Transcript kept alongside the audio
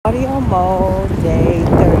Audio mode, day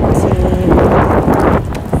 13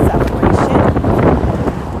 celebration.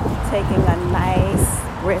 Taking a nice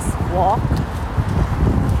brisk walk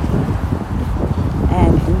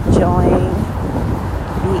and enjoying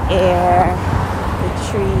the air, the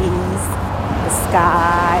trees, the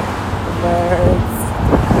sky, the birds,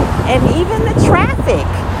 and even the traffic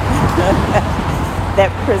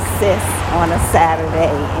that persists on a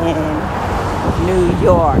Saturday in New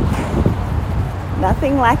York.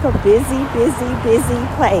 Nothing like a busy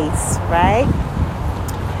place, right?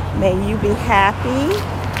 May you be happy,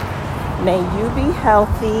 may you be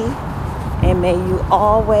healthy, and may you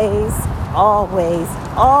always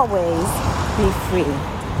be free.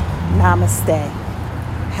 Namaste.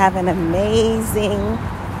 Have an amazing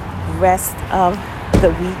rest of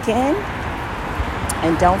the weekend.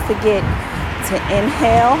 And don't forget to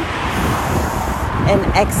inhale and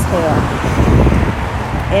exhale.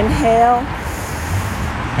 Inhale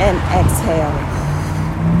and exhale.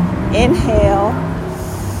 Inhale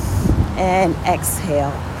and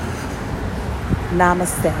exhale.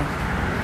 Namaste.